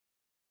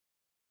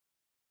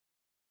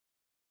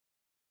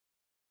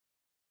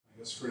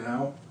guess for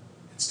now,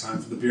 it's time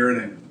for the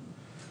Beerening.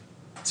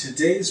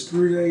 Today's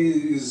brew day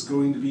is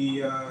going to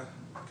be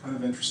kind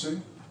of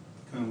interesting,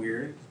 kind of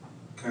weird,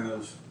 kind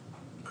of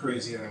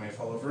crazy, and I may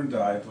fall over and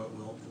die, but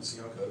we'll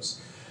see how it goes.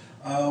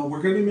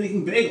 We're going to be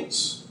making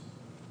bagels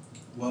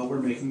while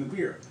we're making the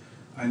beer.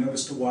 I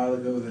noticed a while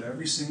ago that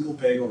every single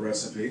bagel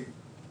recipe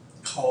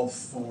called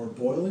for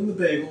boiling the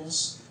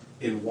bagels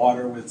in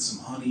water with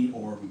some honey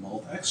or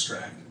malt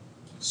extract.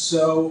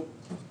 So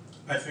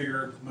I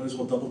figure might as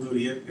well double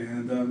duty it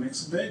and make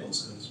some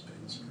bagels, because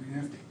bagels are pretty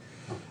nifty.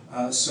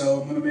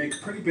 So I'm going to make a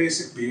pretty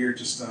basic beer,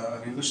 just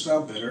an English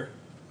style bitter,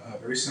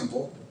 very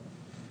simple.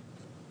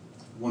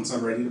 Once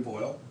I'm ready to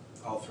boil,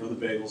 I'll throw the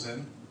bagels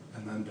in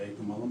and then bake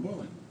them while I'm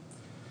boiling.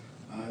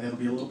 It'll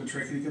be a little bit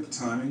tricky to get the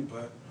timing,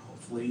 but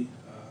hopefully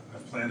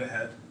I've planned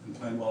ahead and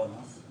planned well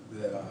enough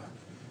that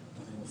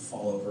nothing will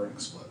fall over and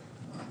explode.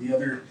 The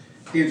other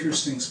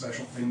interesting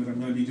special thing that I'm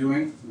going to be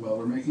doing while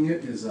we're making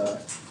it is,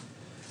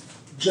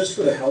 just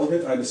for the hell of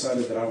it, I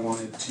decided that I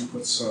wanted to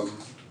put some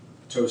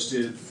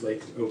toasted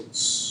flaked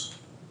oats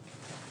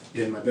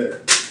in my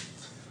bitter.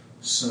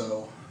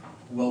 So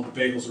while the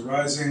bagels are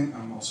rising,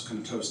 I'm also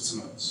going to toast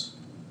some oats.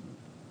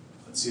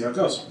 Let's see how it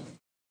goes.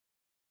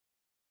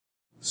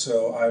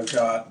 So I've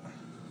got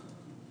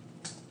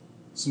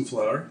some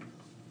flour,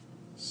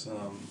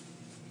 some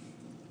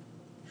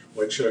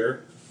white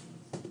sugar,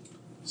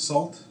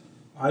 salt.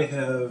 I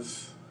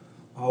have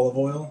olive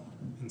oil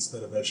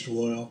instead of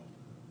vegetable oil.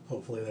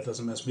 Hopefully that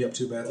doesn't mess me up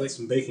too badly.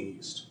 Some baking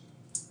yeast.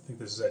 I think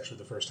this is actually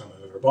the first time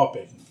I've ever bought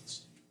baking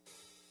yeast.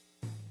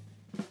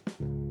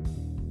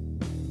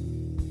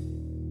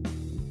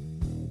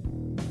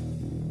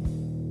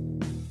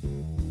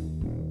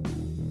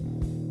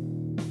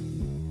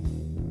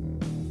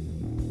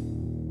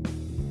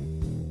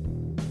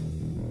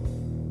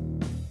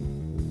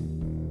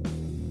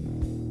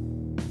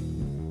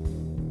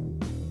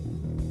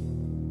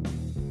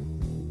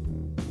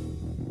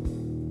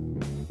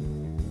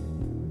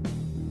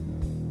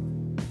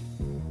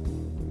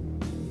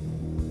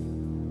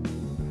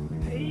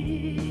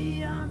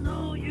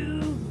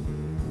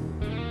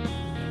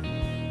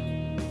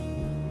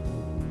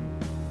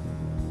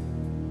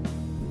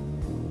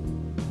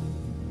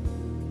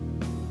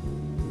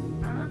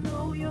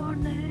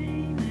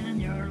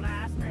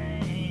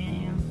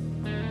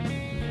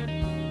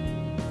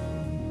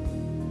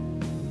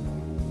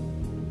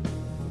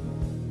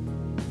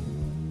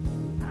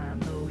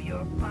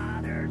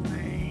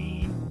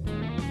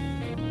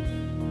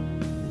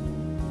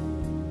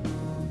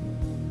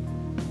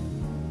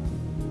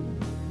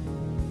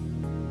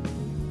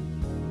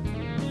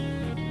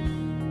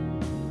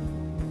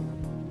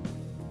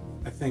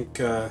 I think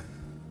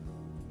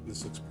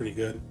this looks pretty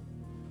good.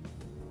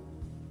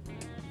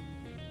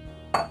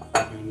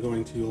 I'm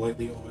going to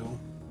lightly oil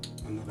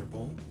another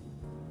bowl.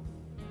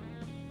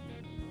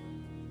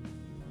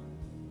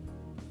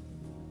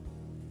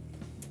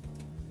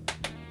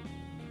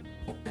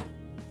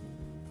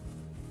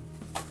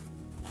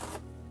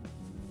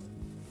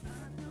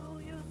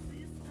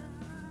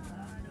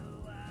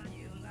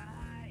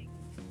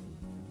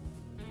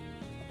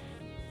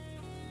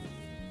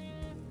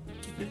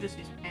 This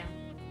is pan.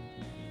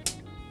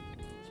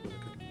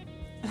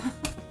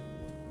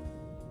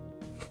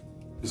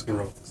 Just gonna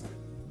roll with this thing.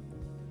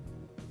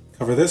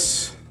 Cover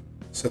this,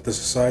 set this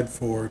aside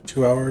for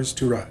 2 hours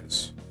to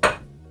rise.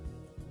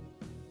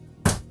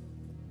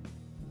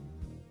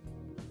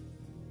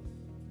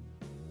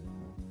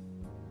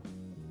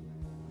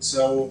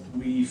 So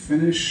we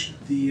finished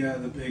the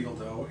bagel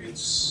dough.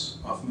 It's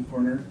off in the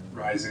corner,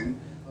 rising.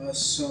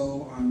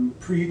 So I'm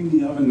preheating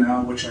the oven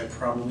now, which I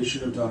probably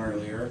should have done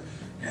earlier.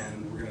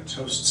 And we're gonna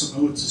toast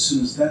some oats as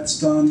soon as that's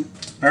done.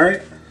 All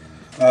right,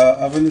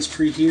 oven is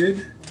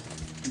preheated.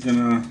 I'm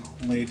gonna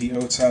lay the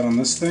oats out on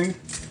this thing. Do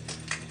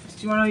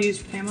you want to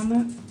use Pam on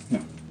that? No.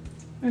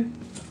 Okay.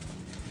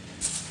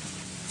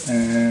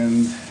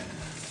 And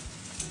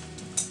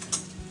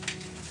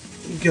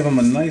give them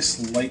a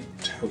nice light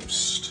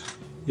toast.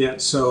 Yeah,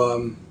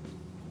 so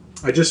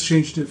I just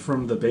changed it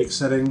from the bake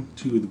setting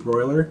to the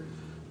broiler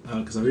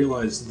because I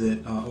realized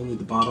that only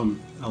the bottom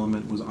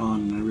element was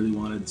on, and I really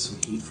wanted some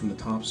heat from the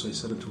top, so I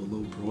set it to a low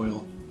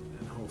broil,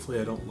 and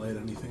hopefully I don't light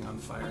anything on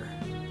fire.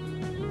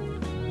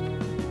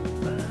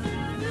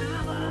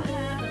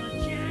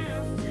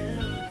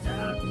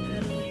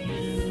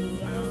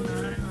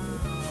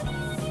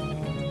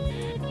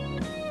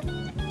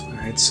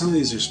 Alright, some of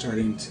these are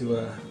starting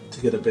to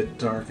get a bit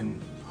dark and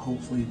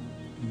hopefully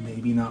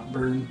maybe not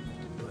burn,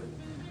 but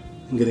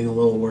I'm getting a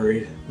little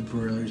worried. The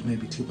broilers may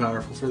be too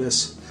powerful for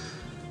this.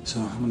 So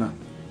I'm gonna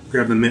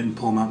grab the mitt and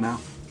pull them out now.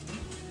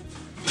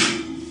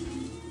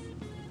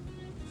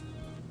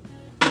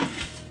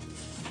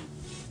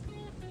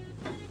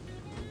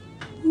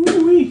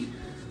 Ooh-wee.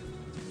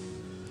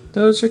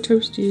 Those are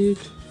toasted.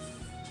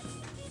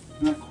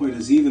 Not quite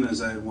as even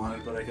as I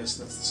wanted, but I guess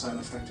that's the side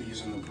effect of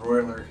using the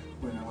broiler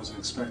when I wasn't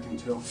expecting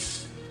to.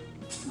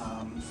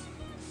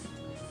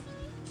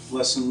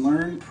 Lesson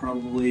learned,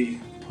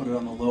 probably put it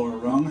on the lower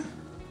rung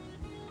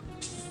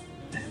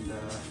and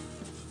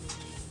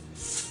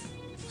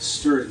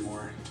stir it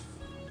more.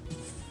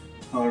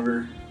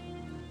 However,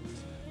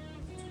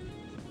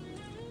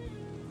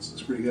 this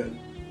looks pretty good.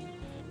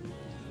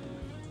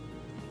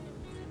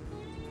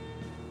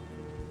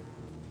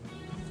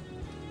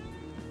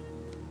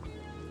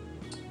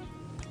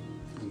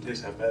 Doesn't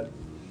taste that bad.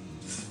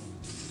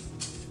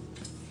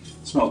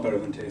 Smells better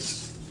than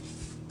tastes.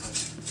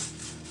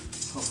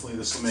 Hopefully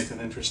this will make an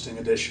interesting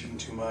addition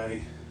to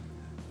my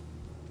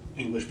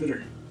English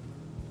bitter.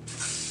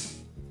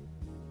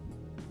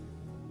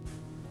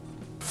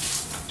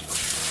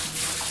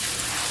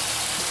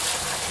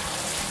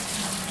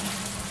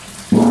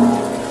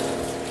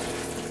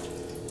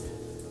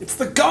 It's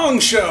the Gong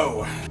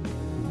Show!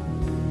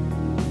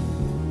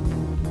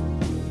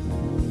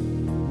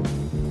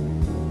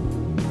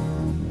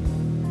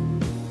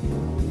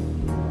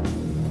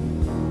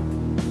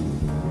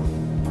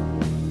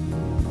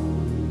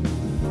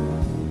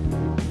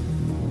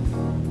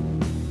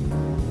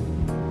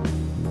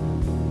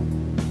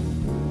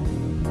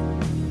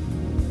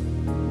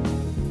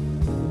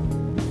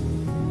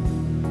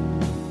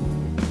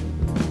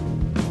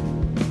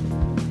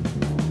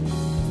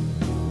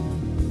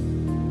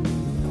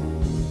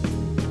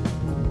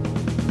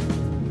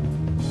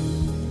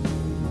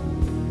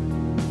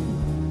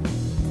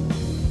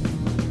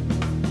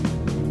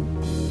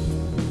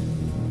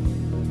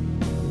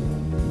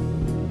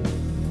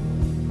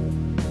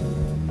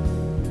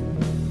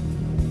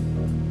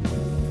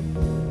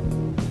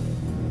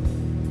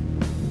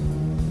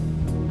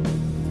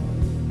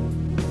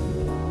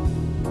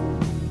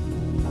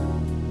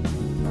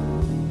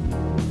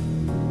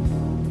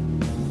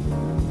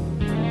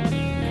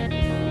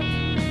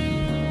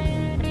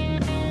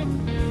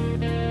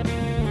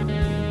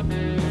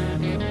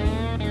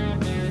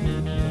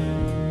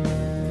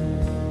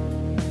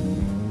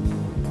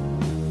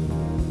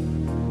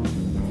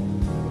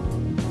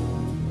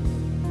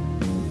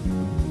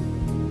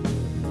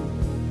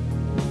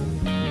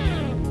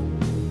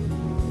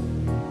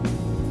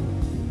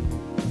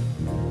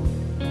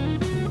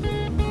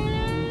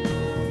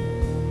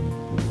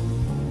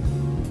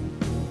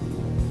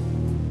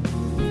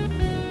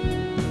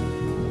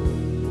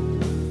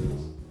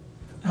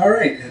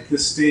 Alright, at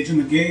this stage in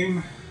the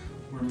game,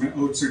 where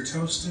oats are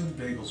toasted,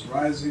 bagels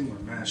rising, we're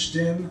mashed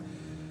in.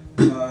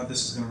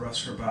 This is going to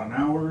rest for about an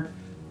hour.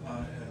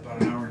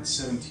 About an hour and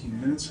 17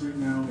 minutes right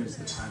now is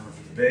the timer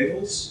for the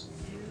bagels.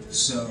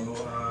 So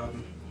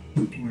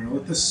we're going to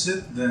let this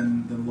sit,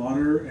 then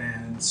lauter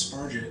and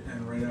sparge it,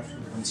 and right after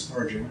we're done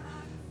sparging,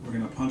 we're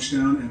going to punch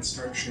down and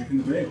start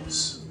shaping the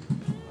bagels.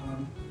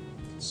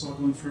 It's all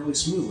going fairly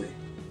smoothly.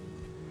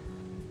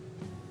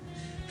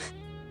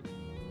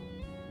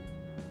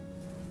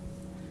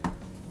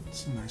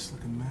 It's a nice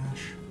looking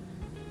mash.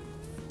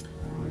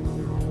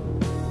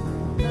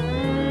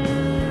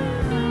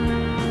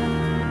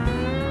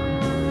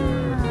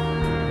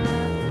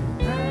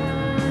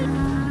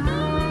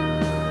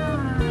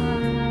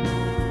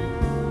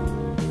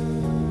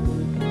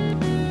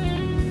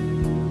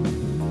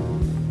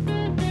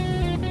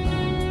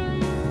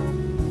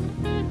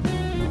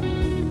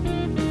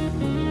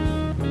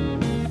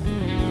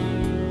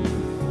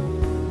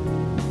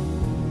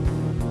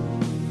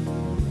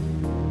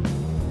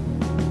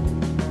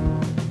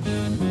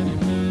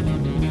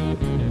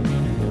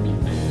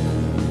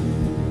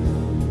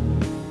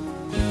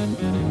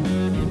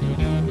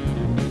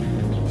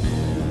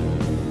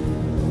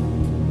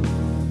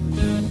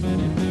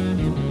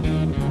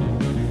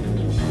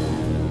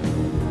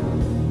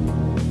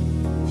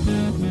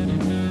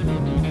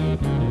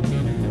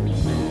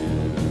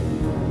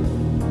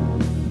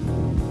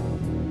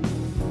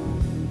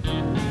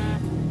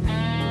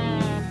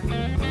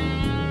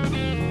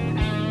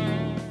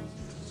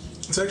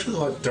 It's actually a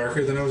lot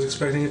darker than I was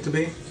expecting it to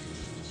be.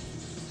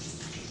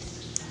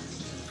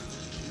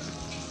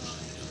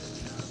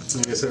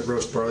 Like I said,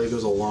 roast barley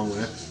goes a long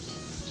way.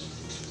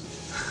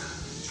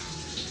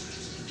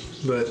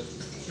 But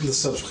the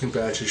subsequent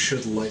batches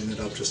should lighten it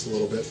up just a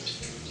little bit.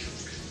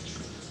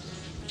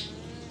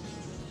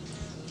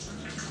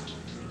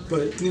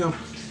 But, you know,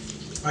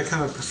 I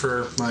kind of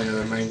prefer my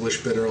my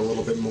English bitter a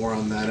little bit more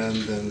on that end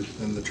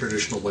than the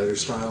traditional lighter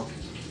style.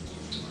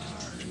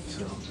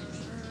 So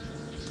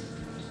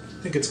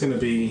I think it's going to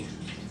be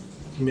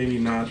maybe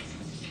not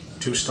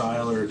too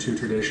style or too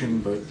tradition,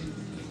 but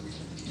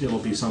it'll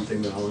be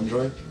something that I'll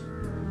enjoy.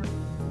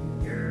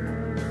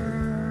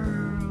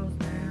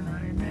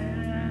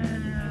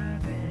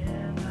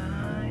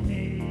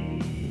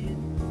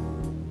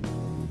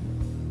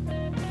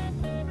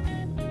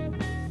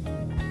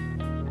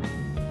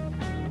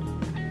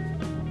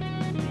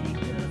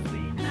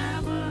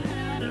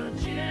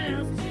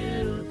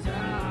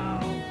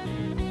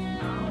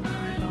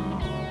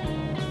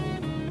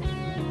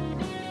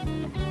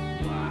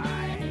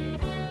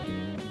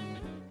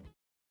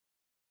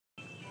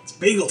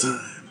 Bagel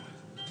time!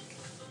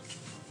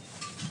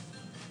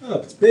 Oh,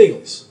 it's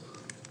bagels.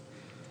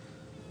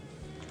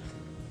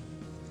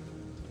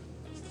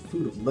 It's the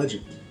food of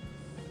legend.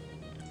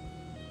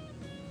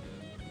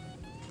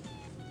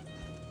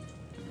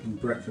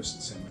 And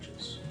breakfast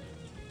sandwiches.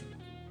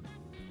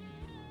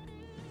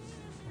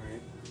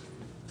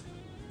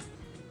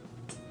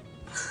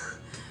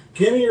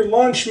 Give me your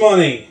lunch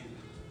money!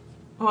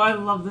 Oh, I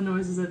love the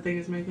noises that thing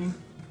is making.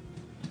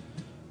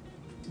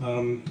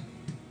 I've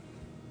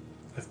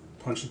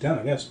punched it down,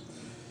 I guess.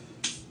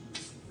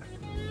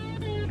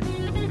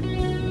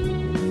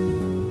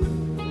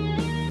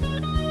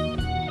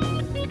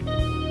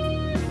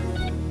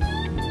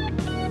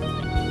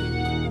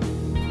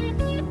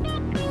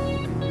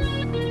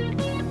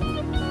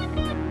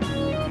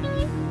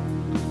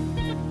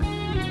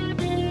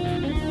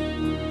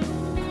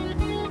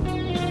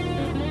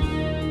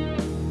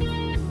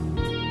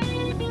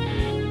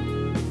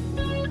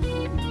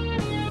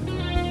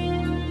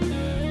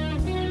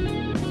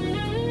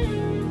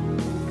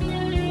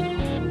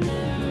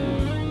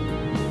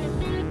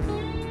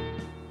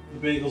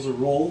 Bagels are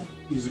rolled.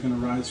 These are going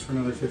to rise for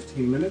another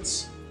 15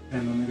 minutes,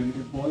 and then they're going to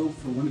get boiled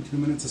for 1 to 2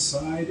 minutes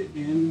aside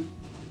in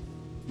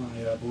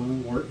my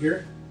boiling wort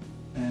here.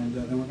 And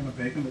then we're going to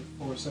bake them at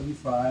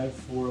 475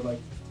 for like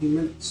 15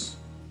 minutes.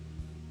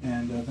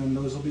 And then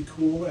those will be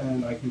cool,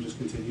 and I can just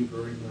continue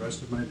brewing the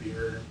rest of my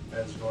beer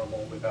as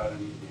normal without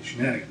any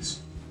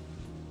shenanigans.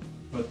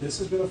 But this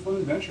has been a fun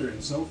adventure,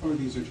 and so far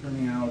these are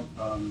turning out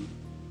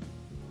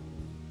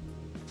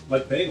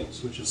like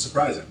bagels, which is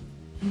surprising.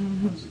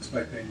 I was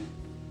expecting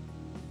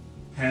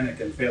panic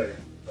and failure,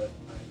 but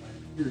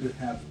I'm here to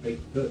have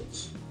baked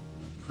goods,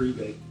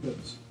 pre-baked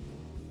goods.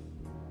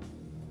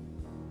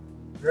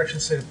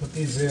 Directions say to put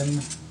these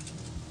in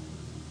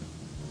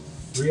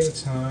 3 at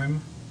a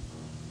time,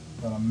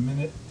 about 1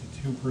 minute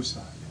to 2 per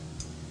side.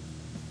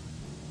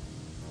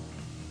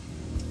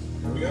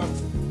 Here we go.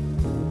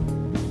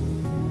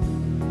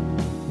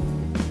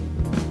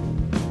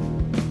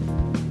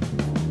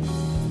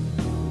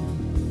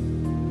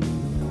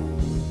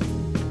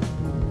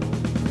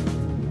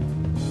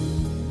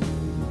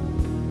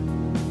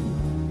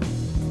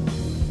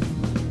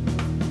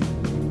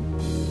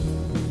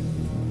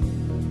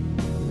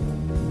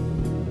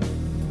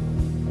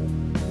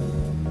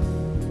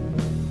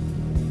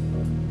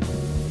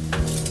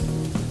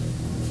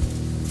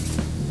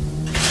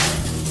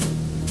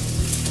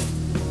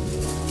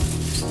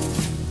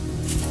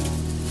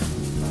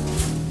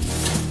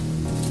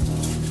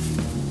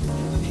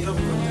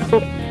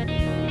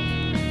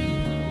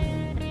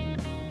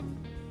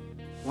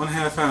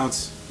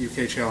 Ounce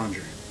UK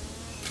Challenger.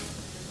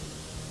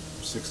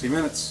 60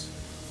 minutes.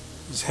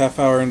 It's half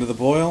hour into the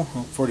boil,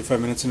 well, 45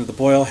 minutes into the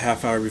boil,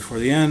 half hour before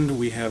the end.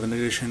 We have an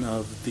addition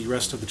of the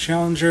rest of the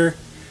Challenger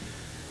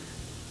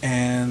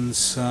and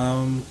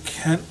some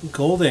Kent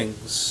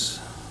Goldings.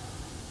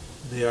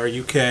 They are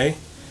UK.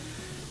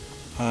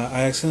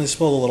 I accidentally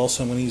spilled a little,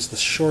 so I'm going to use the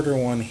shorter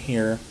one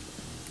here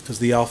because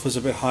the alpha is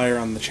a bit higher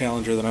on the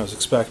Challenger than I was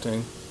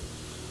expecting.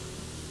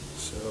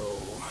 So,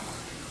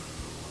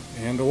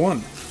 and a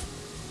 1.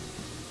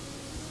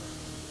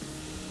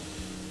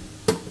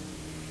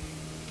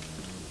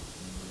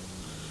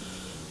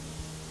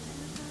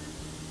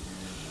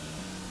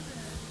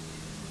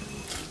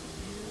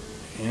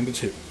 And a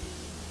 2.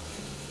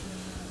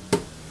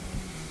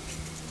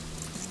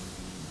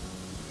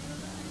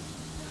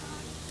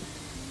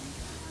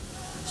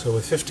 So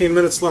with 15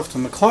 minutes left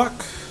on the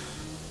clock,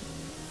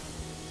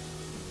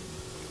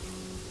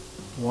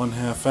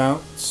 1/2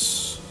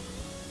 ounce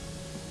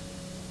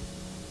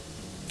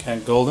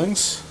Kent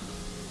Goldings,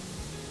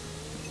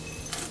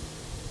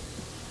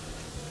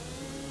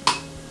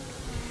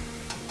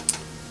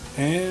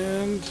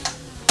 and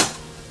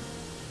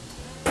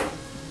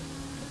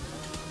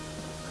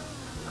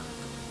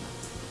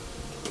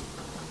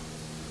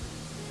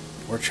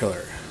or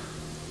chiller.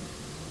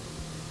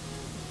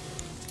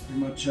 Pretty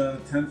much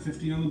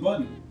 10:50 on the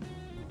button.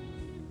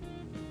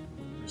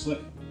 Slick.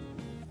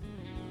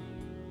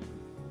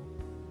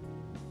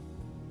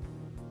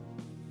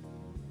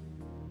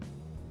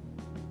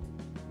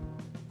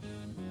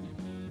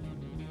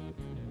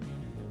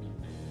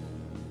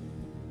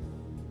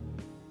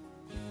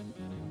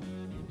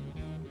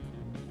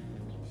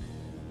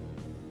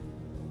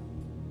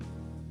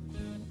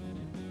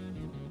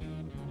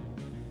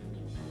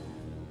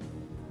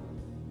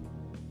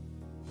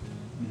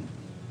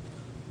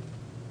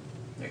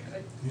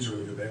 These are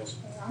really good bagels.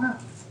 Wow.